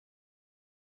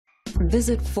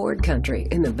Visit Ford Country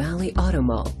in the Valley Auto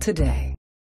Mall today.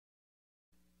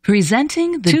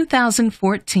 Presenting the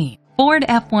 2014 Ford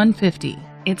F-150.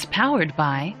 It's powered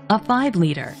by a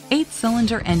 5-liter,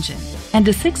 8-cylinder engine and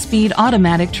a 6-speed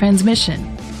automatic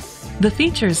transmission. The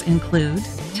features include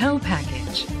tow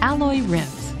package, alloy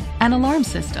rims, an alarm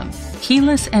system,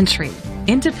 keyless entry,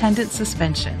 independent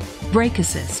suspension, brake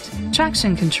assist,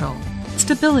 traction control,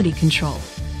 stability control,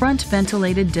 front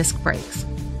ventilated disc brakes,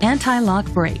 anti-lock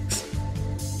brakes.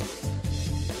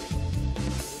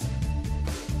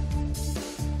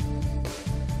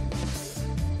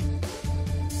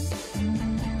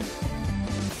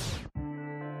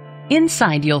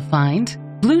 Inside you'll find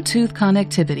Bluetooth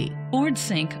connectivity, Ford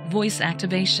Sync voice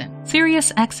activation,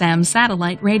 Sirius XM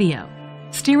satellite radio,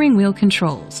 steering wheel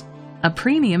controls, a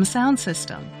premium sound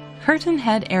system, curtain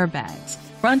head airbags,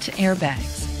 front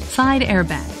airbags,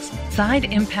 side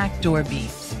impact door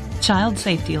beams, child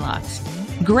safety locks.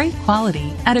 Great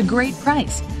quality at a great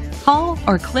price. Call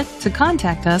or click to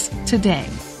contact us today.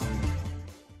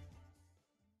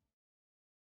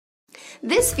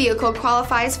 This vehicle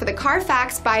qualifies for the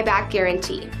Carfax buyback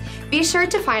guarantee. Be sure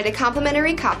to find a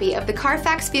complimentary copy of the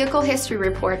Carfax Vehicle History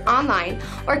Report online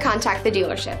or contact the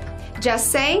dealership.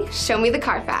 Just say, "Show me the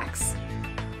Carfax."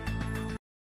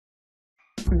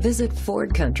 Visit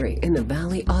Ford Country in the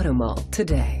Valley Auto Mall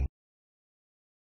today.